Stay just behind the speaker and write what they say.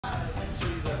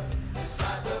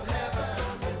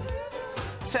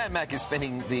Sam Mack is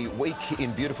spending the week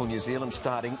in beautiful New Zealand,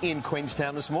 starting in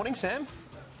Queenstown this morning. Sam?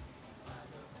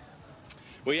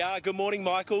 We are. Good morning,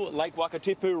 Michael. Lake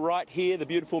Wakatipu right here, the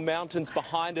beautiful mountains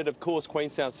behind it. Of course,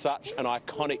 Queenstown's such an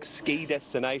iconic ski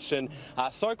destination.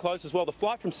 So close as well. The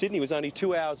flight from Sydney was only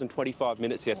 2 hours and 25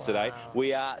 minutes yesterday. Wow.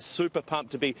 We are super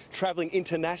pumped to be travelling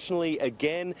internationally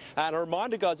again. And a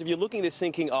reminder, guys, if you're looking at this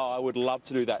thinking, oh, I would love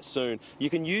to do that soon, you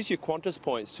can use your Qantas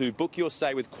points to book your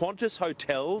stay with Qantas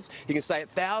Hotels. You can stay at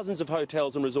thousands of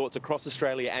hotels and resorts across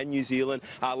Australia and New Zealand,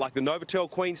 like the Novotel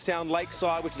Queenstown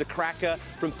Lakeside, which is a cracker,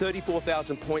 from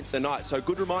 34,000 points a night. So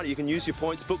good reminder, you can use your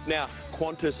points. Book now,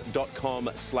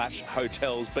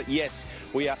 qantas.com/hotels. But yes,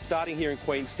 we are starting here in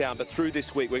Queenstown, but through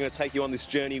this week we're going to take you on this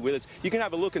journey with us. You can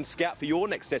have a look and scout for your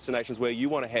next destinations where you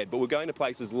want to head, but we're going to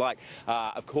places like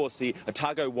of course the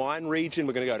Otago wine region.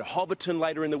 We're going to go to Hobbiton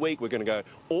later in the week. We're going to go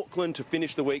Auckland to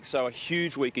finish the week. So a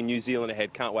huge week in New Zealand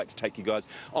ahead. Can't wait to take you guys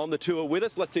on the tour with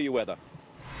us. Let's do your weather.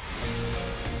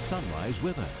 Sunrise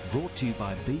weather brought to you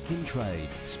by Beacon Trade.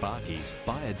 Sparkies,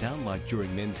 buy a download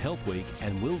during Men's Health Week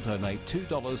and we'll donate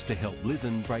 $2 to help live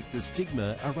and break the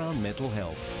stigma around mental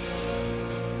health.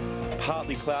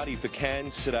 Partly cloudy for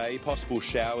Cairns today, possible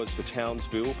showers for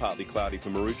Townsville, partly cloudy for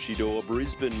Maroochydore,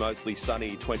 Brisbane mostly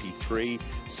sunny 23,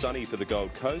 sunny for the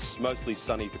Gold Coast, mostly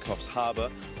sunny for Coffs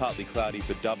Harbour, partly cloudy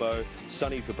for Dubbo,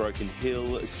 sunny for Broken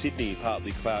Hill, Sydney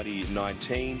partly cloudy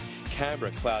 19,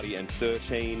 Canberra cloudy and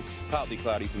 13, partly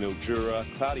cloudy for Mildura,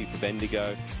 cloudy for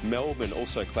Bendigo, Melbourne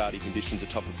also cloudy conditions, a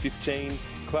top of 15,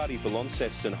 cloudy for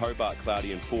Launceston, Hobart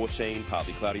cloudy and 14,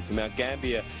 partly cloudy for Mount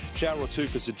Gambier, shower or two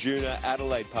for Ceduna,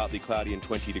 Adelaide partly cloudy and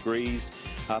 20 degrees,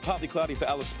 partly cloudy for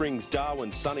Alice Springs,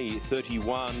 Darwin sunny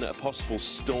 31, a possible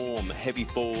storm, heavy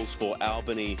falls for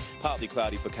Albany, partly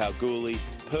cloudy for Kalgoorlie,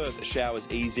 Perth showers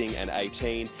easing and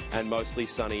 18, and mostly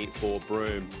sunny for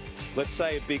Broome. Let's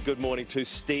say a big good morning to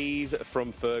Steve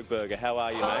from Fergburger. How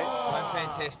are you, mate? I'm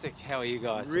fantastic. How are you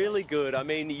guys? Really good. I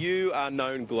mean, you are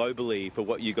known globally for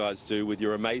what you guys do with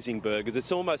your amazing burgers.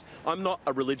 It's almost, I'm not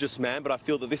a religious man, but I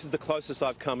feel that this is the closest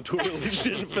I've come to a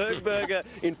religion. Fergburger.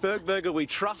 In Fergburger we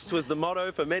trust was the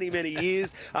motto for many, many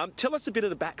years. Tell us a bit of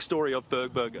the backstory of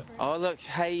Fergburger. Oh, look,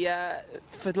 hey,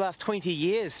 for the last 20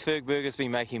 years, Fergburger's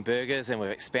been making burgers, and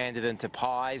we've expanded into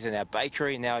pies and our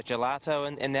bakery, and now our gelato,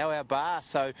 and now our bar.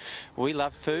 So we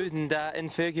love food, and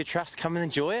in Ferg you trust, come and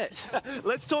enjoy it.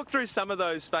 Let's talk through some of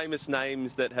those famous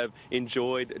names that have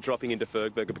enjoyed dropping into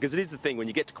Fergburger, because it is the thing, when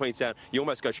you get to Queenstown, you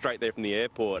almost go straight there from the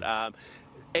airport.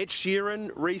 Ed Sheeran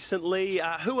recently.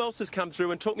 Who else has come through?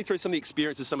 And talk me through some of the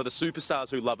experiences, some of the superstars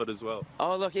who love it as well.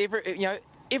 Oh, look,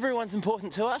 everyone's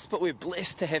important to us, but we're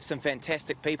blessed to have some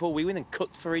fantastic people. We went and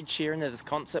cooked for Ed Sheeran at his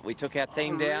concert. We took our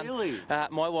team down. Really?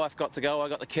 My wife got to go, I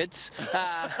got the kids.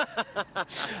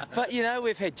 But,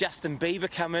 we've had Justin Bieber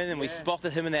come in, and we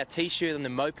spotted him in our T-shirt on the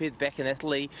moped back in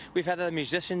Italy. We've had other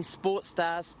musicians, sports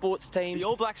stars, sports teams. The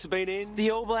All Blacks have been in.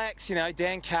 The All Blacks,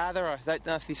 Dan Carter, I don't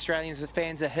know if the Australians are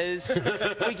fans of his.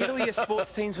 We get all your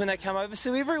sports teams when they come over,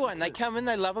 so everyone, they come in,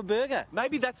 they love a burger.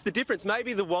 Maybe that's the difference.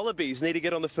 Maybe the Wallabies need to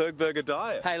get on the Fergburger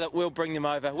diet. Hey, look, we'll bring them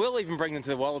over. We'll even bring them to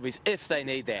the Wallabies if they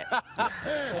need that.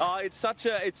 It's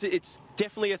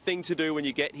definitely a thing to do when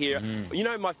you get here.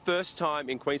 My first time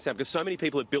in Queenstown, because so many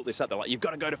people have built this up, they're like, you've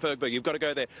got to go to Fergburger, you've got to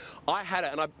go there. I had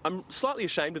it, and I'm slightly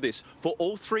ashamed of this, for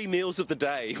all 3 meals of the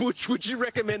day. Would you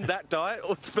recommend that diet,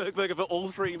 or Fergburger for all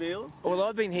 3 meals? Well,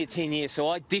 I've been here 10 years, so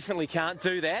I definitely can't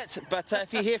do that. But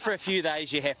if you're here for a few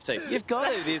days, you have to. You've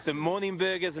got to. There's the morning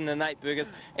burgers and the night burgers,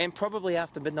 and probably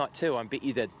after midnight too. I bet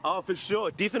you did. Oh, for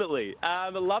sure, definitely.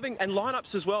 Loving, and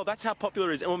lineups as well. That's how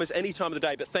popular it is almost any time of the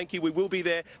day. But thank you, we will be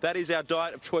there. That is our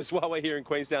diet of choice while we're here in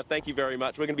Queenstown. Thank you very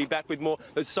much. We're going to be back with more.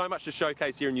 There's so much to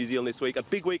showcase here in New Zealand this week. A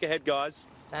big week ahead, guys.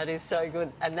 That is so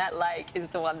good. And that lake is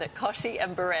the one that Koshi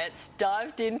and Barrett's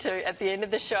dived into at the end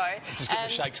of the show. Just get the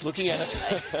shakes looking at it.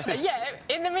 Yeah,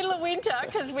 in the middle of winter,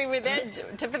 because we were there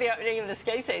for the opening of the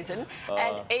ski season,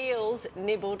 and eels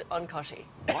nibbled on Koshi.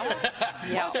 What?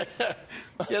 Yeah.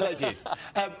 Yeah, they did.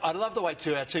 I love the way,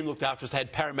 too, our team looked after us. They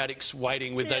had paramedics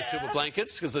waiting with those silver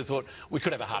blankets, because they thought we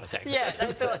could have a heart attack. Yeah,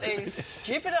 they thought these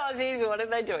stupid Aussies, what are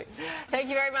they doing? Thank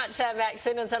you very much, Sam Mack.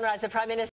 Soon on Sunrise, the Prime Minister.